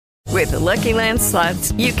With the Lucky Land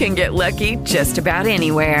Slots, you can get lucky just about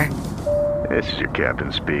anywhere. This is your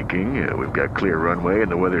captain speaking. We've got clear runway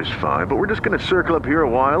and the weather's fine, but we're just going to circle up here a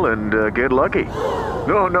while and get lucky.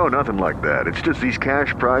 No, nothing like that. It's just these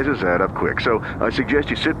cash prizes add up quick. So I suggest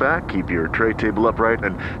you sit back, keep your tray table upright,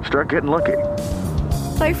 and start getting lucky.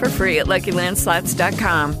 Play for free at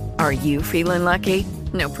LuckyLandSlots.com. Are you feeling lucky?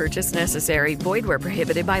 No purchase necessary. Void where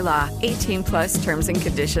prohibited by law. 18 plus terms and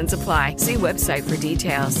conditions apply. See website for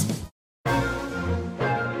details.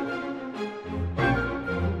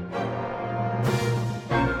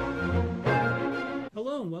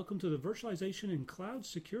 Hello and welcome to the Virtualization and Cloud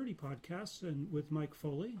Security Podcast, and with Mike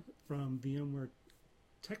Foley from VMware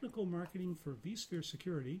Technical Marketing for vSphere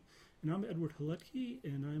Security. And I'm Edward Haletke,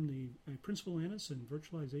 and I'm the Principal Analyst and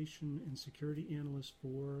Virtualization and Security Analyst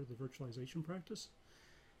for the Virtualization practice.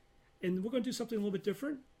 And we're going to do something a little bit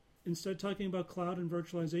different. Instead of talking about cloud and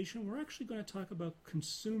virtualization, we're actually going to talk about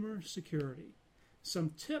consumer security.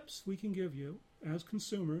 Some tips we can give you as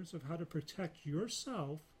consumers of how to protect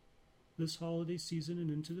yourself this holiday season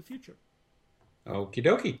and into the future. Okie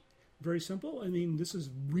dokie. Very simple. I mean, this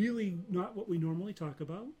is really not what we normally talk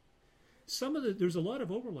about. There's a lot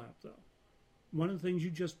of overlap, though. One of the things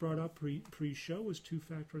you just brought up pre-show was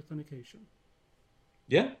two-factor authentication.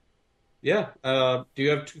 Yeah. Do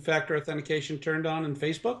you have two-factor authentication turned on in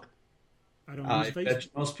Facebook? I don't use Facebook. Bet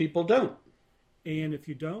most people don't. And if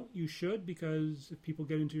you don't, you should, because if people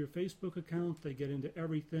get into your Facebook account, they get into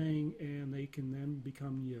everything, and they can then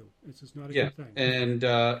become you. It's just not a good thing. And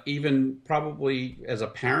even probably as a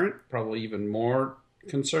parent, probably even more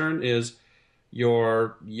concern is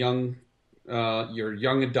your young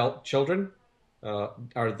adult children.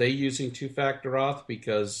 Are they using two-factor auth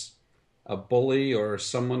because a bully or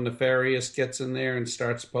someone nefarious gets in there and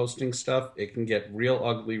starts posting stuff? It can get real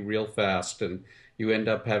ugly real fast, and you end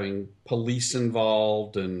up having police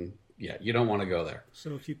involved, and you don't want to go there.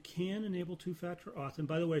 So if you can enable two-factor auth, and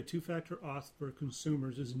by the way, two-factor auth for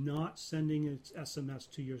consumers is not sending its SMS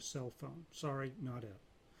to your cell phone. Sorry, not it.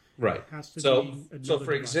 Right. It has to so be another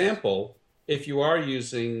for device. example, if you are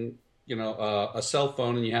using a cell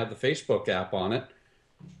phone and you have the Facebook app on it,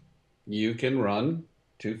 you can run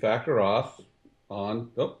two-factor auth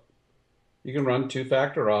on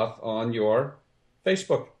your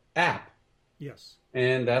Facebook app. Yes.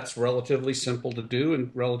 And that's relatively simple to do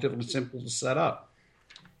and relatively simple to set up.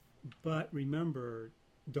 But remember,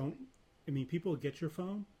 people get your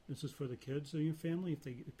phone. This is for the kids in your family.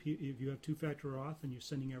 If you have two-factor auth and you're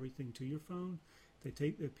sending everything to your phone,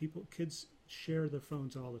 kids share their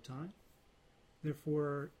phones all the time.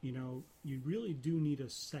 Therefore, you really do need a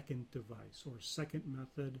second device or a second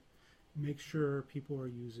method. Make sure people are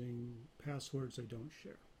using passwords they don't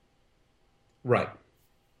share. Right.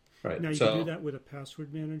 Now, you can do that with a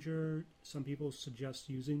password manager. Some people suggest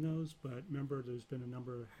using those, but remember, there's been a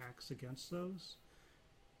number of hacks against those.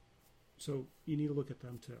 So you need to look at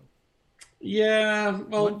them, too. Yeah,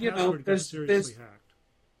 well, there's seriously hacked.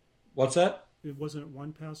 What's that? It wasn't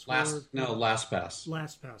 1Password. LastPass.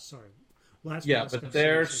 LastPass, sorry. Yeah, but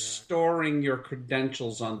they're storing your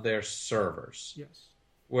credentials on their servers. Yes.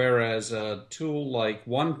 Whereas a tool like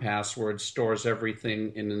 1Password stores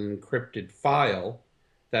everything in an encrypted file.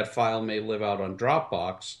 That file may live out on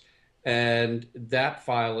Dropbox, and that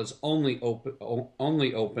file is only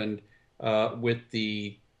opened with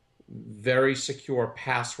the very secure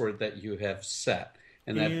password that you have set,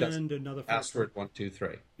 and that doesn't another password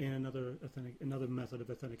 123. And another method of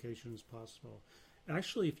authentication is possible.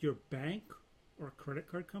 Actually, if your bank or credit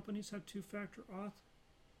card companies have two-factor auth,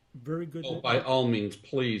 very good. Oh, by all means,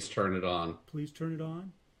 please turn it on. Please turn it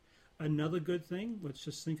on. Another good thing, let's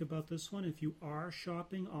just think about this one. If you are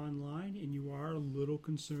shopping online and you are a little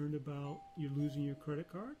concerned about you losing your credit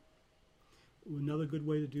card, another good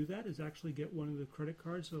way to do that is actually get one of the credit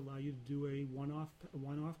cards that allow you to do a one-off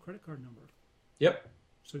credit card number. Yep.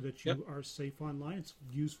 So that you are safe online. It's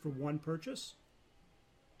used for one purchase.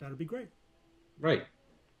 That would be great. Right.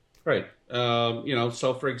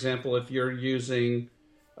 So for example, if you're using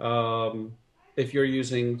an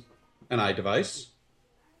iDevice,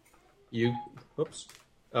 you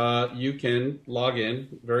can log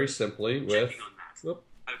in very simply with.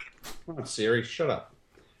 Come on, Siri, shut up.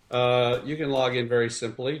 You can log in very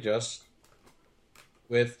simply just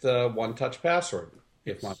with one-touch password.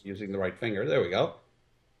 If not using the right finger, there we go.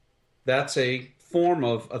 That's a form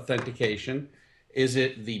of authentication. Is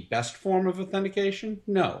it the best form of authentication?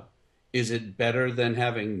 No. Is it better than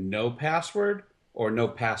having no password or no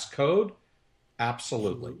passcode?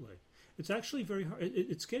 Absolutely. It's actually very hard.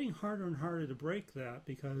 It's getting harder and harder to break that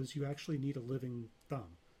because you actually need a living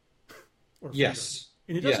thumb or finger. Yes.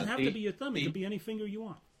 And it doesn't have to be your thumb. It could be any finger you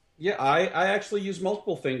want. Yeah, I actually use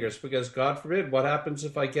multiple fingers because God forbid, what happens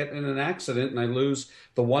if I get in an accident and I lose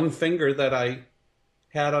the one finger that I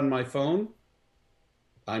had on my phone?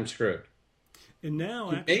 I'm screwed. And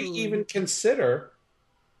now, You may even consider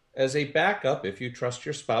as a backup, if you trust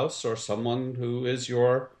your spouse or someone who is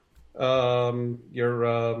your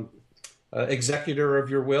executor of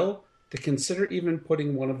your will, to consider even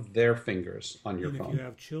putting one of their fingers on your and phone. if you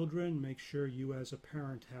have children, make sure you as a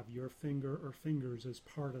parent have your finger or fingers as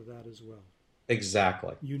part of that as well.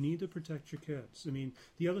 Exactly. You need to protect your kids. I mean,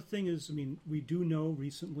 the other thing is, I mean, we do know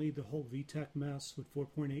recently the whole VTech mess with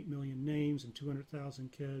 4.8 million names and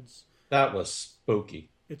 200,000 kids. That was spooky.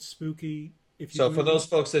 It's spooky. So for those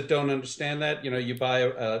folks that don't understand that, you buy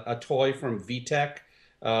a toy from VTech.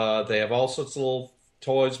 They have all sorts of little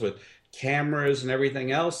toys with cameras and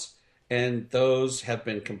everything else, and those have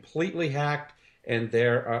been completely hacked. And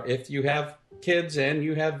if you have kids and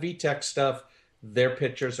you have VTech stuff, their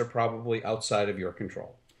pictures are probably outside of your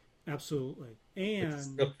control. Absolutely. And it's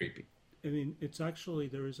still creepy. I mean, it's actually,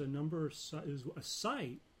 there is a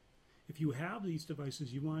site. If you have these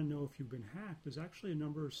devices, you want to know if you've been hacked. There's actually a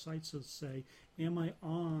number of sites that say, am I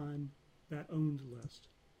on that owned list?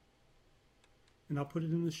 And I'll put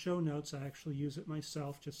it in the show notes. I actually use it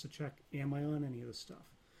myself just to check, am I on any of this stuff?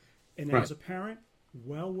 And as a parent,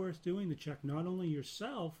 well worth doing to check not only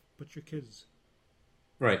yourself, but your kids.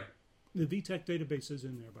 Right. The VTech database is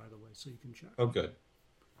in there, by the way, so you can check. Oh, good.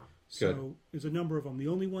 So there's a number of them. The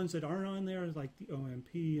only ones that aren't on there is like the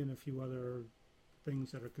OMP and a few other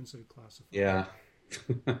things that are considered classified. Yeah.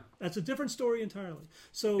 That's a different story entirely.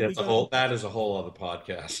 So that is a whole other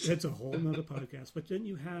podcast. It's a whole other podcast. But then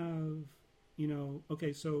you have,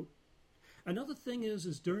 okay, so another thing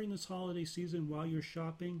is during this holiday season while you're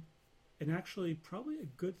shopping, and actually probably a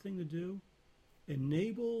good thing to do,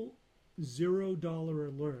 enable $0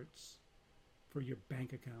 alerts for your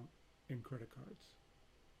bank account and credit cards.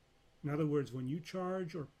 In other words, when you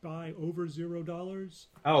charge or buy over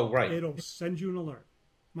 $0, it'll send you an alert.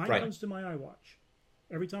 Mine comes to my iWatch.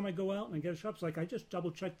 Every time I go out and I get a shop, it's like I just double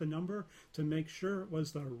check the number to make sure it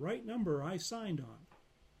was the right number I signed on.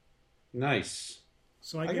 Nice.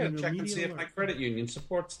 So I get gotta an check and immediate see alert. if my credit union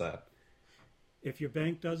supports that. If your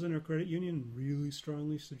bank doesn't or credit union, really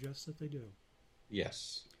strongly suggest that they do.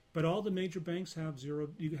 Yes. But all the major banks have zero.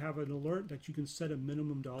 You have an alert that you can set a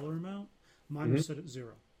minimum dollar amount. Mine was set at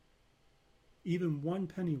 0. Even 1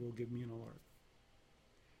 penny will give me an alert.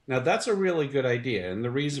 Now, that's a really good idea. And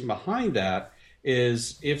the reason behind that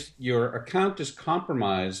is if your account is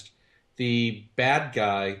compromised, the bad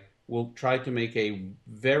guy will try to make a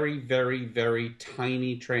very, very, very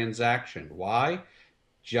tiny transaction. Why?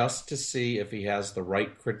 Just to see if he has the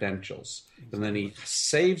right credentials. Exactly. And then he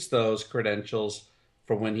saves those credentials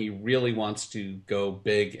for when he really wants to go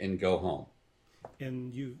big and go home.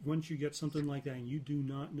 And once you get something like that and you do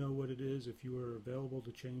not know what it is, if you are available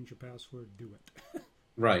to change your password, do it.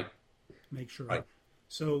 Right. Make sure. Right.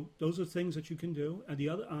 So those are things that you can do. And the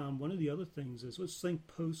other, one of the other things is, let's think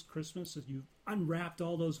post-Christmas, as you've unwrapped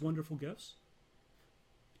all those wonderful gifts.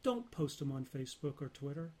 Don't post them on Facebook or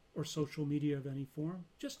Twitter or social media of any form.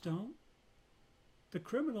 Just don't. The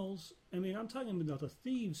criminals, I mean, I'm talking about the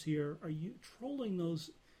thieves here, are you trolling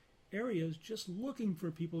those areas just looking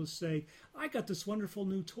for people to say, I got this wonderful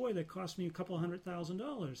new toy that cost me a couple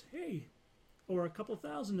 $100,000. Hey, or a couple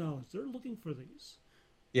 $1,000. They're looking for these.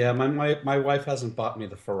 Yeah, my wife hasn't bought me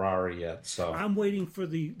the Ferrari yet, so I'm waiting for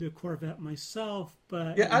the Corvette myself.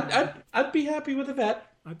 But yeah, I'd be happy with a Vet.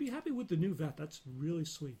 I'd be happy with the new Vet. That's really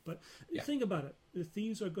sweet. But think about it: the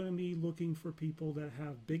thieves are going to be looking for people that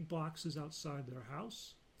have big boxes outside their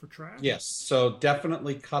house for trash. Yes, so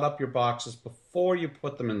definitely cut up your boxes before you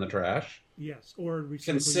put them in the trash. Yes, or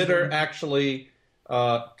consider actually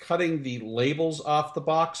cutting the labels off the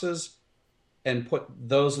boxes and put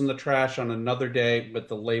those in the trash on another day with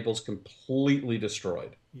the labels completely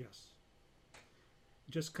destroyed. Yes.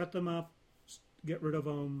 Just cut them up, get rid of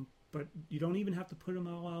them, but you don't even have to put them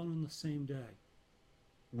all out on the same day.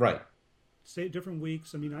 Right. Stay at different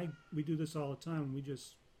weeks. I mean, we do this all the time.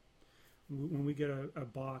 When we get a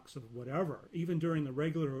box of whatever, even during the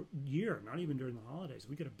regular year, not even during the holidays,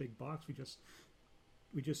 we get a big box. We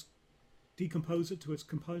just decompose it to its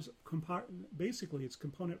basically its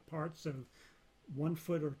component parts of 1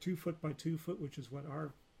 foot or 2 foot by 2 foot, which is what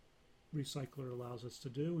our recycler allows us to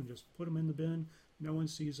do, and just put them in the bin. No one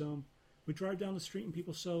sees them. We drive down the street and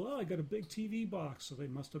people say, "Oh, I got a big TV box," so they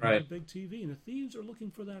must have bought a big TV. And the thieves are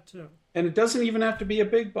looking for that too. And it doesn't even have to be a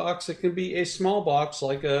big box; it can be a small box,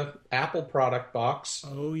 like a Apple product box.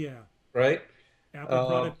 Oh yeah, right. Apple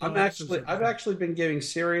product box. I've actually been giving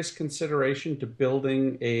serious consideration to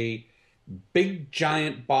building a big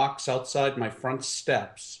giant box outside my front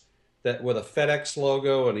steps that with a FedEx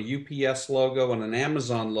logo and a UPS logo and an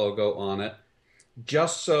Amazon logo on it,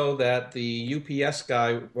 just so that the UPS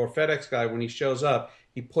guy or FedEx guy, when he shows up,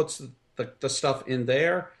 he puts the stuff in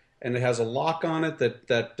there, and it has a lock on it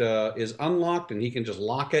that is unlocked, and he can just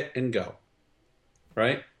lock it and go.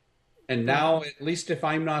 Right? And now, at least if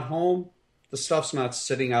I'm not home, the stuff's not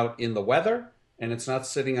sitting out in the weather, and it's not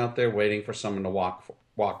sitting out there waiting for someone to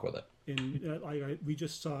walk with it. And we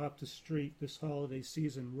just saw up the street this holiday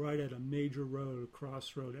season, right at a major road, a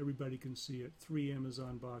crossroad. Everybody can see it. 3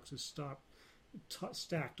 Amazon boxes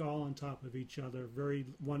stacked all on top of each other.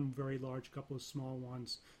 One very large, couple of small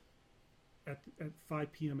ones. At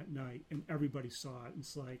 5 p.m. at night, and everybody saw it.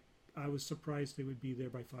 It's like I was surprised they would be there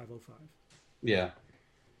by 5:05. Yeah.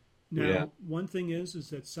 Now, one thing is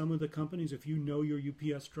that some of the companies, if you know your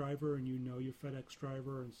UPS driver and you know your FedEx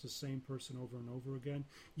driver, and it's the same person over and over again,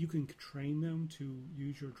 you can train them to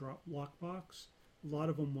use your lockbox. A lot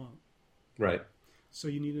of them won't. Right. So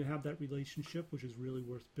you need to have that relationship, which is really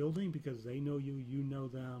worth building because they know you, you know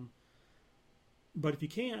them. But if you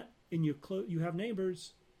can't, and you have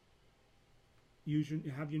neighbors,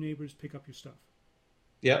 have your neighbors pick up your stuff.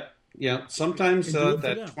 Yep. Yeah. Sometimes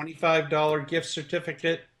that $25 gift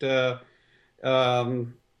certificate for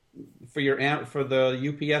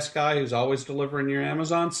the UPS guy who's always delivering your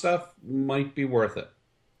Amazon stuff might be worth it.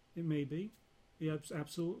 It may be. Yeah,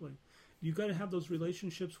 absolutely. You got to have those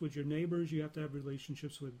relationships with your neighbors. You have to have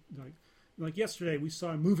relationships with like yesterday we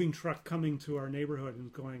saw a moving truck coming to our neighborhood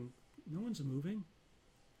and going, no one's moving.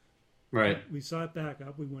 Right. We saw it back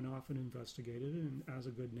up. We went off and investigated it. And as a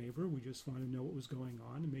good neighbor, we just wanted to know what was going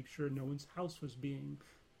on and make sure no one's house was being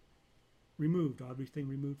removed, everything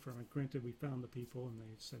removed from it. Granted, we found the people and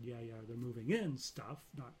they said, yeah, they're moving in stuff,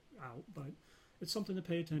 not out. But it's something to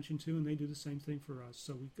pay attention to, and they do the same thing for us.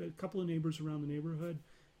 So we've got a couple of neighbors around the neighborhood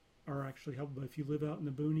are actually helpful. But if you live out in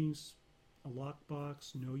the boonies, a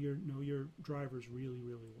lockbox, know your drivers really,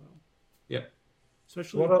 really well. Yep.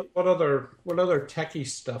 Especially what other techie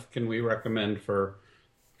stuff can we recommend for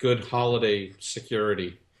good holiday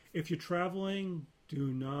security? If you're traveling, do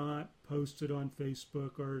not post it on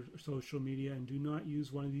Facebook or social media, and do not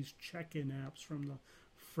use one of these check-in apps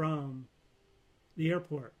from the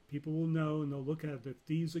airport. People will know, and they'll look at it. The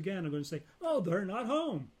thieves again are going to say, "Oh, they're not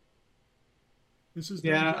home." This is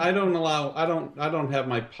I don't have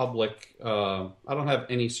my public. I don't have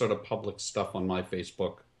any sort of public stuff on my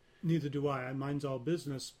Facebook. Neither do I. Mine's all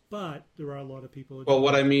business, but there are a lot of people. Well,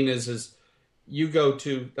 what I mean is you go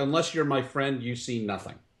to, unless you're my friend, you see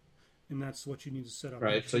nothing. And that's what you need to set up.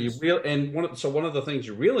 Right. So one of the things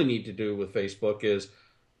you really need to do with Facebook is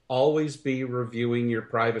always be reviewing your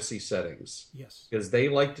privacy settings. Yes. Because they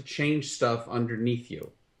like to change stuff underneath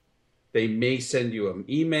you. They may send you an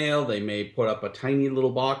email. They may put up a tiny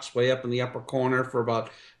little box way up in the upper corner for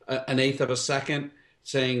about an eighth of a second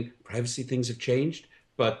saying privacy things have changed.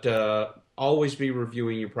 But always be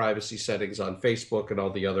reviewing your privacy settings on Facebook and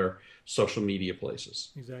all the other social media places.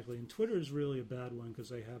 Exactly. And Twitter is really a bad one because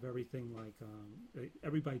they have everything like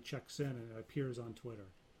everybody checks in and it appears on Twitter.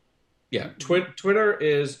 Yeah. Twitter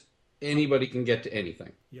is anybody can get to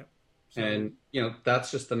anything. Yep. So, and,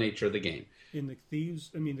 that's just the nature of the game. And the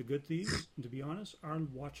good thieves, to be honest, are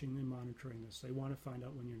watching and monitoring this. They want to find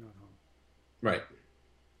out when you're not home. Right.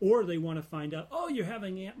 Or they want to find out, oh, you're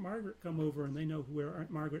having Aunt Margaret come over and they know where Aunt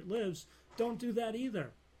Margaret lives. Don't do that either.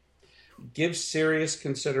 Give serious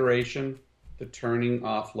consideration to turning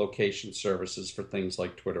off location services for things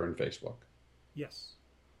like Twitter and Facebook. Yes.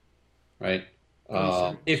 Right?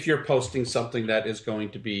 If you're posting something that is going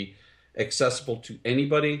to be accessible to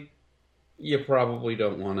anybody, you probably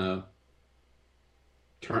don't want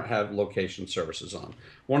to have location services on.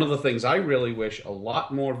 One of the things I really wish a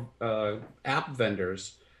lot more app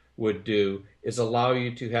vendors would do is allow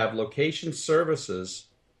you to have location services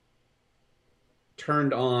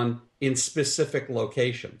turned on in specific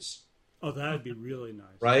locations. Oh, that would be really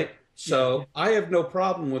nice. Right? So I have no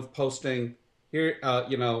problem with posting here,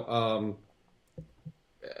 I'm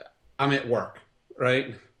at work,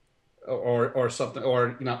 right? Or something,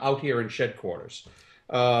 or, out here in shed quarters.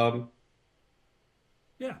 I'm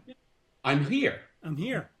here. I'm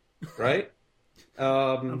here. Right?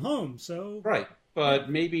 I'm home, so... Right. But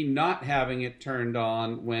maybe not having it turned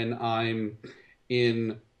on when I'm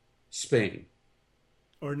in Spain.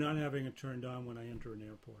 Or not having it turned on when I enter an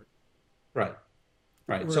airport. Right.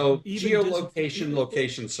 Right. So geolocation,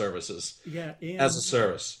 location services as a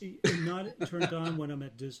service. Not turned on when I'm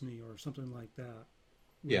at Disney or something like that.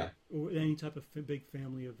 Yeah. Or any type of big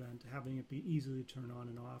family event, having it be easy to turn on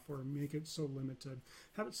and off, or make it so limited.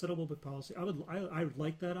 Have it settable with policy. I would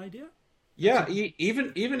like that idea. Yeah,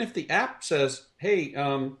 even if the app says, "Hey,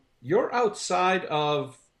 you're outside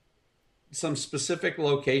of some specific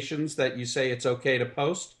locations that you say it's okay to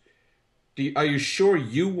post. Are you sure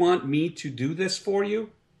you want me to do this for you?"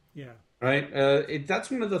 Yeah. Right? That's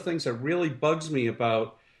one of the things that really bugs me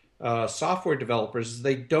about software developers is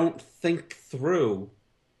they don't think through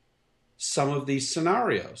some of these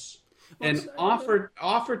scenarios and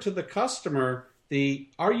offer to the customer the,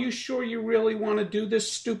 "Are you sure you really want to do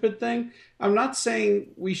this stupid thing?" I'm not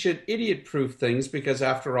saying we should idiot proof things, because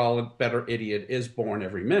after all, a better idiot is born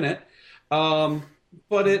every minute.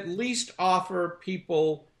 But at least offer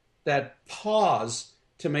people that pause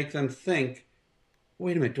to make them think,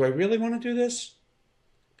 "Wait a minute, do I really want to do this?"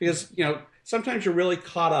 Because, sometimes you're really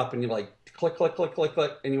caught up and you're like, click, click, click, click,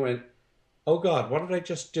 click, and you went, "Oh God, what did I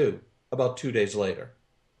just do?" About 2 days later.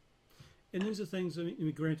 And these are things,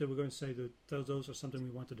 granted, we're going to say that those are something we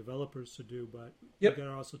want the developers to do, but Yep. we've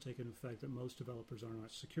got to also take into effect that most developers are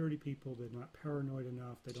not security people. They're not paranoid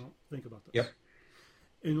enough. They don't think about this. Yep.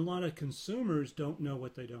 And a lot of consumers don't know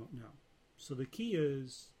what they don't know. So the key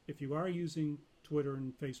is, if you are using Twitter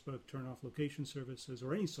and Facebook, turn off location services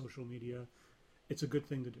or any social media, it's a good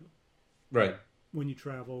thing to do. Right. When you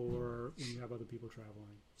travel or when you have other people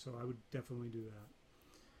traveling. So I would definitely do that.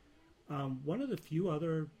 One of the few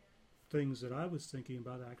other things that I was thinking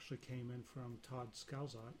about actually came in from Todd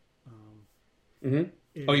Scalzot.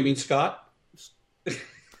 Oh, you mean Scott?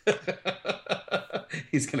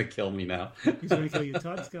 He's going to kill me now. He's going to kill you.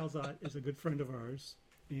 Todd Scalzot is a good friend of ours,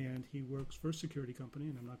 and he works for a security company,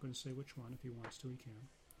 and I'm not going to say which one. If he wants to, he can.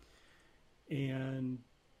 And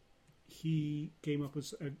he came up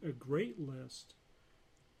with a great list,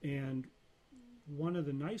 and one of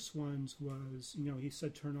the nice ones was, he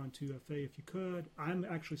said turn on 2FA if you could. I'm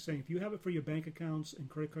actually saying if you have it for your bank accounts and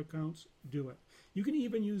credit card accounts, do it. You can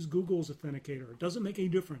even use Google's authenticator. It doesn't make any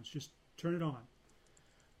difference. Just turn it on.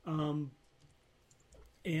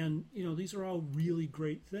 And, these are all really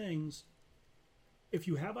great things. If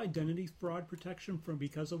you have identity fraud protection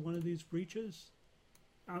because of one of these breaches,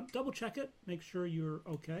 double check it. Make sure you're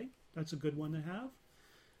okay. That's a good one to have.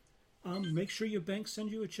 Make sure your bank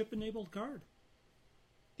sends you a chip-enabled card.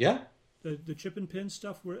 Yeah. The chip and pin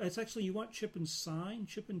stuff, where it's actually, you want chip and sign.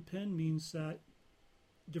 Chip and pin means that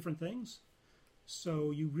different things. So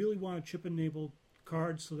you really want a chip-enabled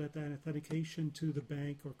card so that authentication to the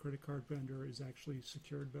bank or credit card vendor is actually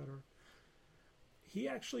secured better. He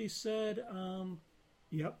actually said,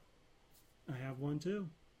 yep, I have one too.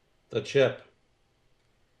 The chip.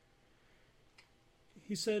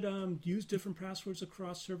 He said, use different passwords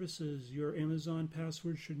across services. Your Amazon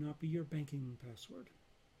password should not be your banking password.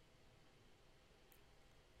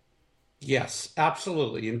 Yes,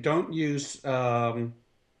 absolutely. And don't use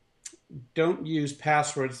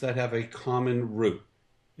passwords that have a common root.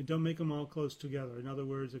 And don't make them all close together. In other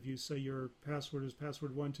words, if you say your password is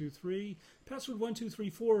password 123, password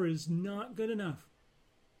 1234 is not good enough.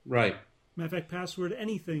 Right. Matter of fact, password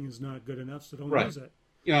anything is not good enough, so don't use it.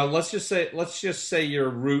 Let's just say your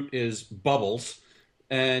root is Bubbles,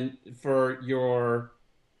 and for your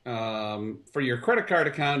credit card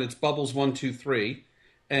account it's Bubbles 123,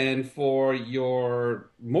 and for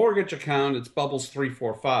your mortgage account it's Bubbles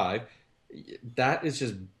 345. That is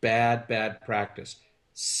just bad practice.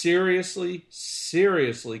 Seriously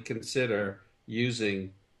consider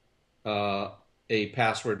using a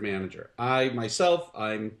password manager. I'm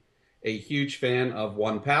a huge fan of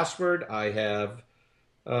 1Password. I have,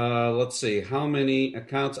 let's see, how many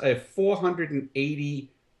accounts? I have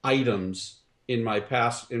 480 items in my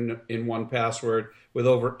in 1Password with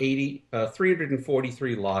over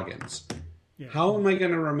 343 logins. Yeah. How am I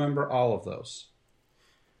going to remember all of those?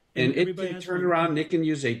 And it can turn around and it can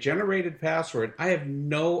use a generated password. I have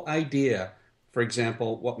no idea, for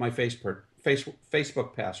example, what my Facebook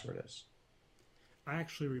password is. I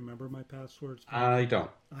actually remember my passwords. I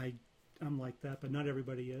don't. I'm like that, but not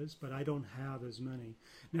everybody is. But I don't have as many.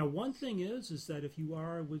 Now, one thing is that if you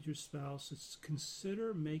are with your spouse,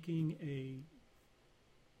 consider making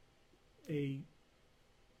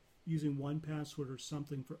using 1Password or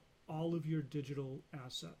something for all of your digital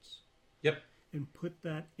assets. Yep. And put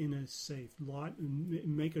that in a safe lot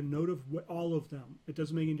and make a note of all of them. It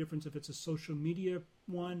doesn't make any difference if it's a social media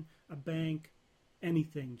one, a bank,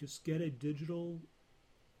 anything. Just get a digital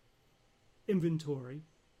inventory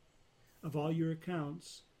of all your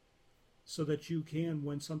accounts so that you can,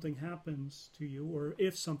 when something happens to you, or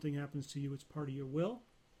if something happens to you, it's part of your will.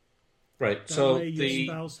 Right. That so way your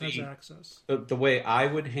spouse has access. The way I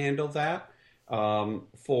would handle that,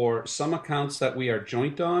 for some accounts that we are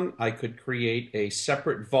joint on, I could create a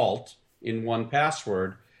separate vault in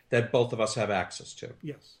 1Password that both of us have access to.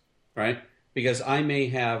 Yes. right? Because I may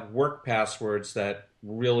have work passwords that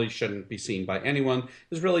really shouldn't be seen by anyone.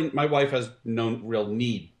 There's really, my wife has no real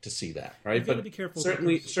need to see that, right? You got to But be careful.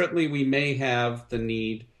 certainly we may have the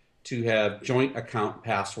need to have joint account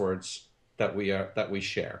passwords that we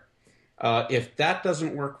share. If that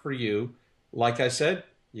doesn't work for you, like I said,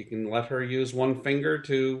 you can let her use one finger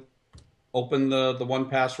to open the one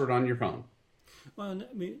password on your phone. Well,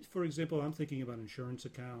 I mean, for example, I'm thinking about insurance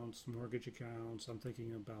accounts, mortgage accounts. I'm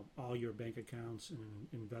thinking about all your bank accounts and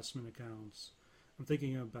investment accounts. I'm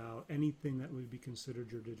thinking about anything that would be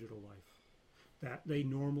considered your digital life that they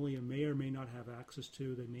normally may or may not have access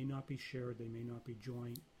to. They may not be shared. They may not be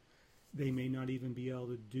joint. They may not even be able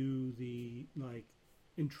to do the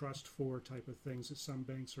in trust for type of things that some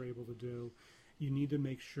banks are able to do. You need to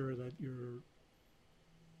make sure that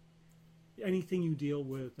anything you deal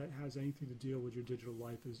with that has anything to deal with your digital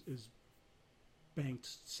life is banked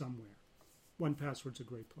somewhere. 1Password's a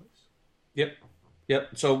great place. Yep.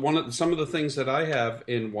 So some of the things that I have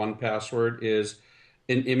in 1Password is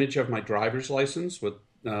an image of my driver's license with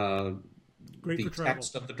Great the for travel.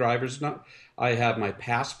 text of the driver's not. I have my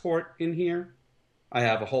passport in here. I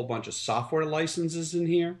have a whole bunch of software licenses in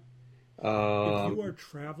here. If you are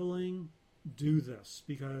traveling, do this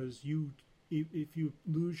because if you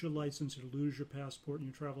lose your license or lose your passport and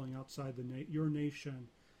you're traveling outside your nation,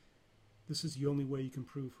 this is the only way you can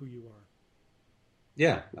prove who you are.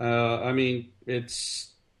 Yeah, I mean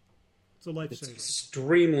it's a lifesaver. It's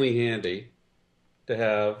extremely handy to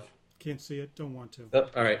have. Can't see it. Don't want to.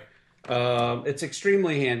 All right. It's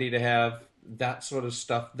extremely handy to have that sort of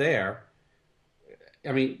stuff there.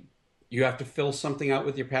 I mean, you have to fill something out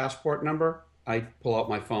with your passport number. I pull out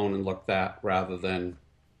my phone and look that rather than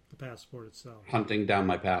the passport itself. Hunting down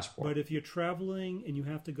my passport. But if you're traveling and you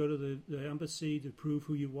have to go to the embassy to prove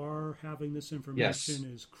who you are, having this information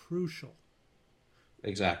is crucial.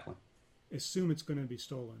 Exactly. Assume it's going to be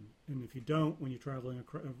stolen. And if you don't, when you're traveling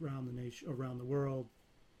around the nation, around the world,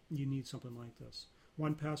 you need something like this.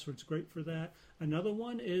 1Password's great for that. Another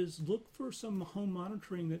one is look for some home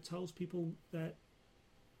monitoring that tells people that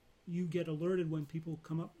you get alerted when people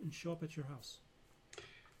come up and show up at your house.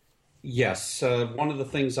 Yes, one of the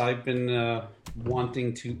things I've been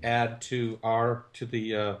wanting to add to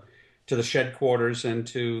the shed quarters and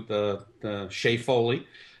to the Shea Foley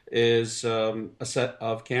is a set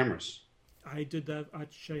of cameras. I did that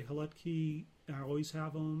at Shea Haletki. I always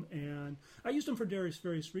have them, and I used them for various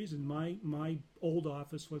reasons. My old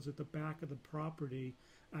office was at the back of the property.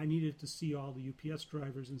 I needed to see all the UPS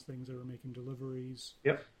drivers and things that were making deliveries.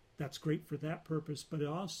 Yep. That's great for that purpose, but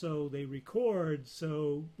also they record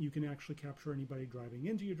so you can actually capture anybody driving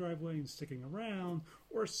into your driveway and sticking around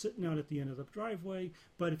or sitting out at the end of the driveway.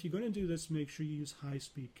 But if you're going to do this, make sure you use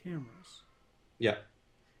high-speed cameras. Yeah.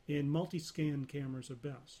 And multi-scan cameras are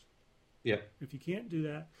best. Yeah. If you can't do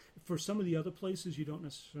that, for some of the other places, you don't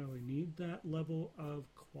necessarily need that level of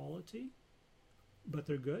quality, but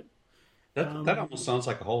they're good. That almost sounds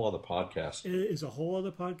like a whole other podcast. It is a whole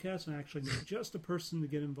other podcast, and actually not just a person to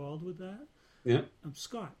get involved with that. Yeah. I'm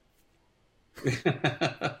Scott.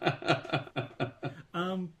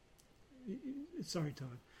 Sorry,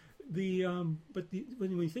 Todd. When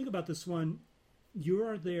you think about this one, you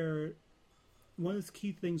are there. One of the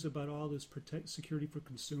key things about all this security for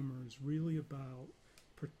consumers is really about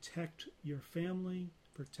protect your family,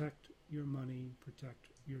 protect your money, protect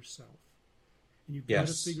yourself. And you've got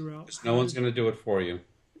to figure out. No one's going to do it for you.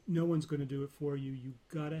 No one's going to do it for you. You've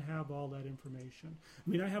got to have all that information. I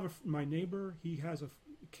mean, I have my neighbor. He has a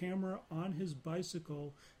camera on his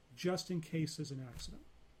bicycle just in case there's an accident,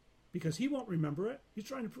 because he won't remember it. He's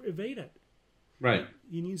trying to evade it. Right.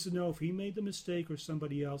 He needs to know if he made the mistake or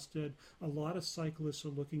somebody else did. A lot of cyclists are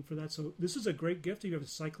looking for that. So this is a great gift. If you have a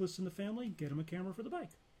cyclist in the family, get him a camera for the bike.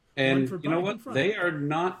 And you know what? They are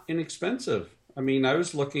not inexpensive. I mean, I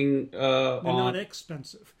was looking They're not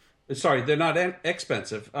expensive. Sorry, they're not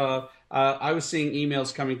expensive. I was seeing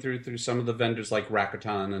emails coming through some of the vendors like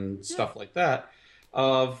Rakuten and stuff like that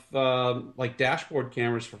of like dashboard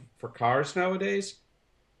cameras for cars nowadays,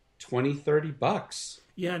 $20-$30.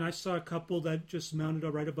 Yeah, and I saw a couple that just mounted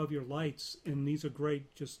right above your lights, and these are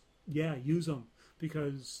great. Just, use them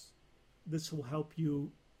because this will help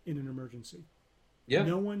you in an emergency. Yeah.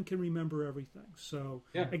 No one can remember everything. So,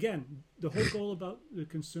 again, the whole goal about the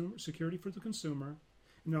consumer security for the consumer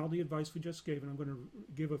and all the advice we just gave, and I'm going to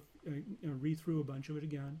give read through a bunch of it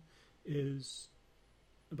again, is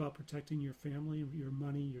about protecting your family, your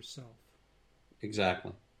money, yourself.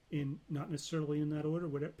 Exactly. In not necessarily in that order.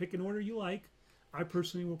 Pick an order you like. I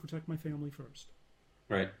personally will protect my family first.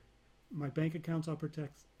 Right. My bank accounts I'll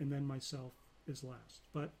protect, and then myself is last.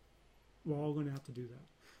 But we're all going to have to do that.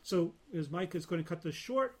 So as Mike is going to cut this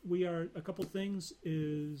short, a couple things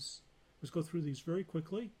is, let's go through these very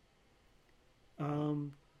quickly.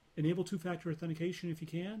 Enable two-factor authentication if you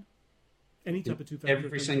can. Any type of two-factor authentication.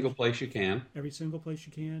 Every single place you can. Every single place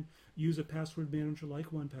you can. Use a password manager like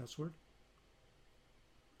 1Password.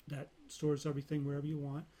 That stores everything wherever you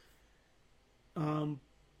want.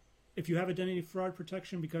 If you have identity fraud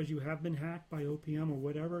protection because you have been hacked by OPM or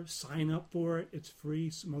whatever, sign up for it. It's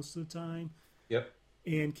free most of the time. Yep.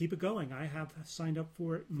 And keep it going. I have signed up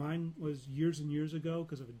for it. Mine was years and years ago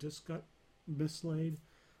because of a disk got mislaid.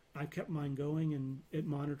 I kept mine going, and it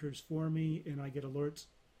monitors for me, and I get alerts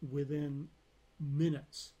within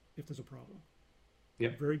minutes if there's a problem.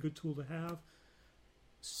 Yep. Very good tool to have.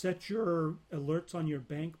 Set your alerts on your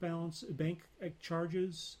bank balance, bank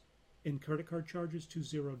charges, and credit card charges to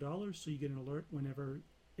 $0, so you get an alert whenever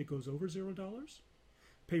it goes over $0.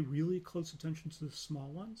 Pay really close attention to the small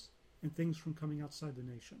ones and things from coming outside the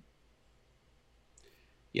nation.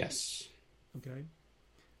 Yes. Okay.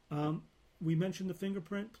 We mentioned the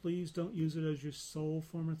fingerprint. Please don't use it as your sole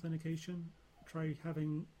form of authentication. You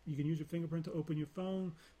can use your fingerprint to open your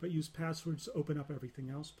phone, but use passwords to open up everything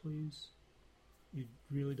else, please. You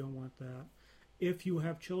really don't want that. If you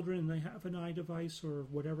have children and they have an iDevice or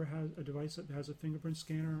whatever, has a device that has a fingerprint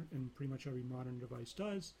scanner, and pretty much every modern device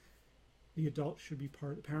does, the parent should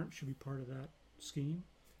be part of that scheme.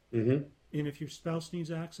 Mm-hmm. And if your spouse needs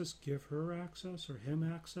access, give her access or him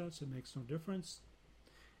access. It makes no difference.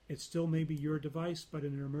 It still may be your device, but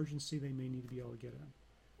in an emergency, they may need to be able to get in.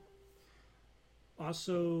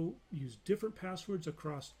 Also, use different passwords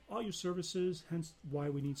across all your services, hence why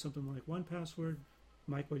we need something like 1Password.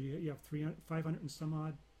 Mike, what do you have? 500 and some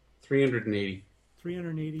odd? 380.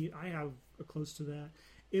 380. I have close to that.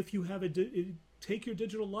 If you have take your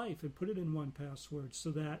digital life and put it in 1Password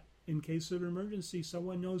so that in case of an emergency,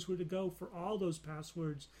 someone knows where to go for all those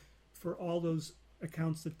passwords, for all those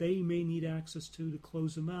accounts that they may need access to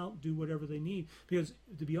close them out, do whatever they need. Because,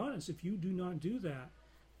 to be honest, if you do not do that,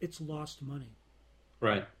 it's lost money.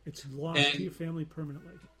 Right. It's lost to your family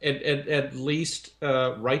permanently. At least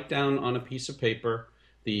write down on a piece of paper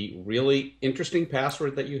the really interesting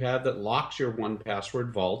password that you have that locks your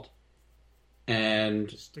 1Password vault,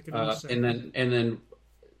 and stick it in the safe. and then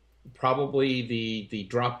probably the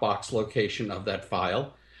Dropbox location of that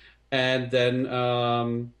file, and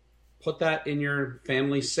then put that in your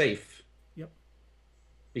family safe. Yep.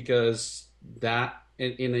 Because that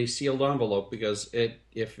in a sealed envelope, because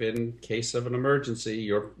if in case of an emergency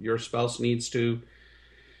your spouse needs to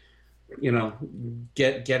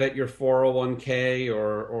get at your 401k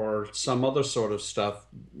or some other sort of stuff,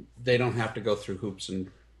 they don't have to go through hoops and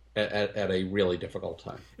at a really difficult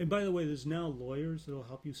time. And by the way, there's now lawyers that will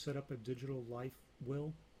help you set up a digital life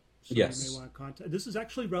will. So yes. You may want to contact. This is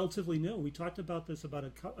actually relatively new. We talked about this about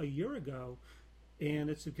a year ago, and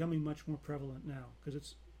it's becoming much more prevalent now because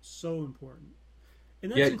it's so important.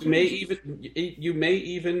 And that's you may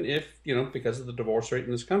even if because of the divorce rate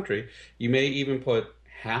in this country, you may even put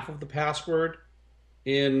half of the password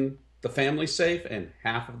in the family safe and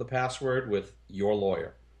half of the password with your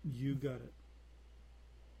lawyer. You got it.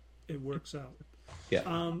 It works out. Yeah.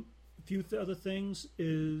 A few other things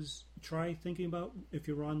is try thinking about if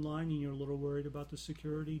you're online and you're a little worried about the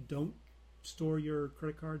security, don't store your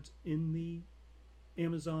credit cards in the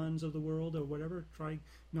Amazons of the world or whatever. Try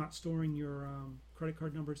not storing your credit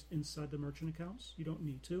card numbers inside the merchant accounts. You don't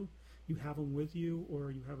need to. You have them with you,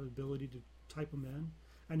 or you have the ability to type them in.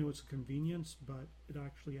 I know it's a convenience, but it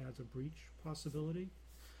actually adds a breach possibility.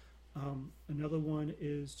 Another one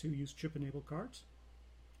is to use chip-enabled cards.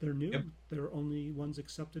 They're new. Yep. They're only ones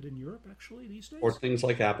accepted in Europe, actually, these days. Or things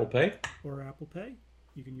like Apple Pay. Or Apple Pay.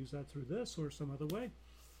 You can use that through this or some other way.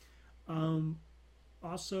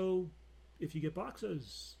 Also, if you get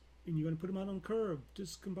boxes and you're going to put them out on the curb,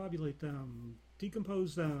 discombobulate them,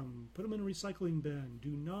 decompose them, put them in a recycling bin. Do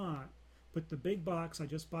not put the big box, I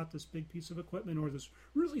just bought this big piece of equipment, or this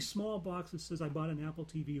really small box that says I bought an Apple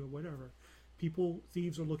TV or whatever.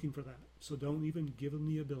 Thieves are looking for that. So don't even give them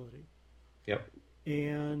the ability. Yep.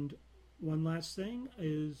 And one last thing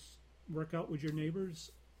is work out with your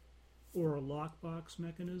neighbors or a lockbox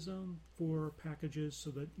mechanism for packages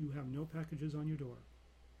so that you have no packages on your door.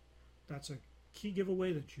 That's a key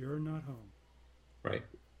giveaway that you're not home. Right.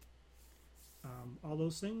 All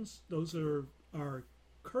those things, those are our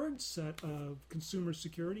current set of consumer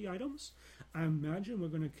security items. I imagine we're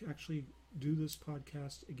going to actually do this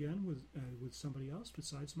podcast again with somebody else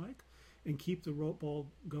besides Mike and keep the rope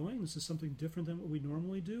ball going. This is something different than what we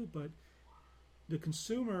normally do, but the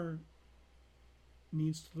consumer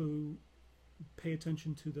needs to pay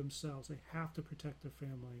attention to themselves. They have to protect their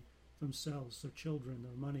family themselves, their children,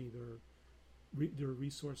 their money, their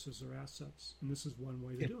resources, their assets, and this is one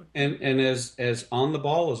way to do it. And as on the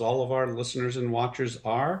ball as all of our listeners and watchers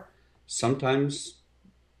are, sometimes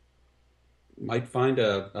might find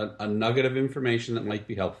a nugget of information that might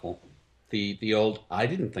be helpful. The old, I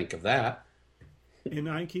didn't think of that. And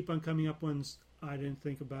I keep on coming up ones I didn't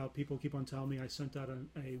think about. People keep on telling me. I sent out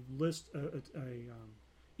a list,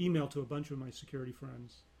 email to a bunch of my security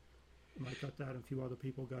friends. And I got that, and a few other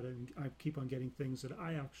people got it. And I keep on getting things that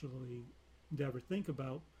I actually never think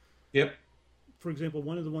about. Yep. For example,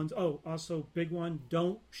 one of the ones, also big one,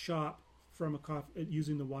 don't shop from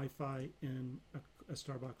using the Wi-Fi in a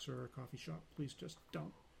Starbucks or a coffee shop. Please just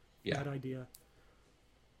don't. Yeah. Bad idea.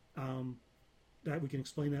 That we can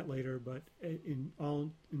explain that later, but in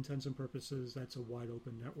all intents and purposes, that's a wide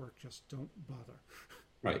open network. Just don't bother.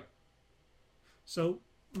 Right. So,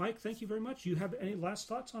 Mike, thank you very much. You have any last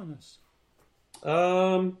thoughts on this?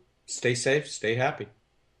 Stay safe, stay happy.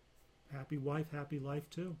 Happy wife, happy life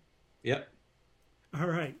too. Yep. All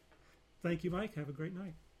right. Thank you, Mike. Have a great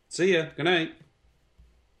night. See ya. Good night.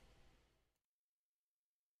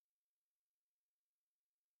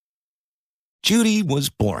 Judy was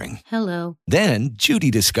boring. Hello. Then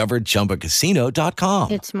Judy discovered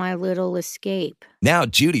ChumbaCasino.com. It's my little escape. Now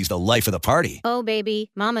Judy's the life of the party. Oh,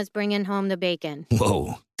 baby, mama's bringing home the bacon.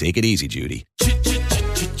 Whoa, take it easy, Judy.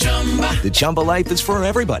 The Chumba life is for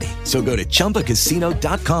everybody. So go to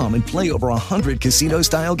ChumbaCasino.com and play over 100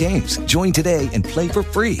 casino-style games. Join today and play for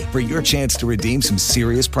free for your chance to redeem some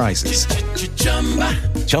serious prizes.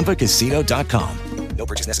 ChumbaCasino.com. No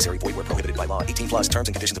purchase necessary. Void where prohibited by law. 18+ terms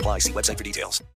and conditions apply. See website for details.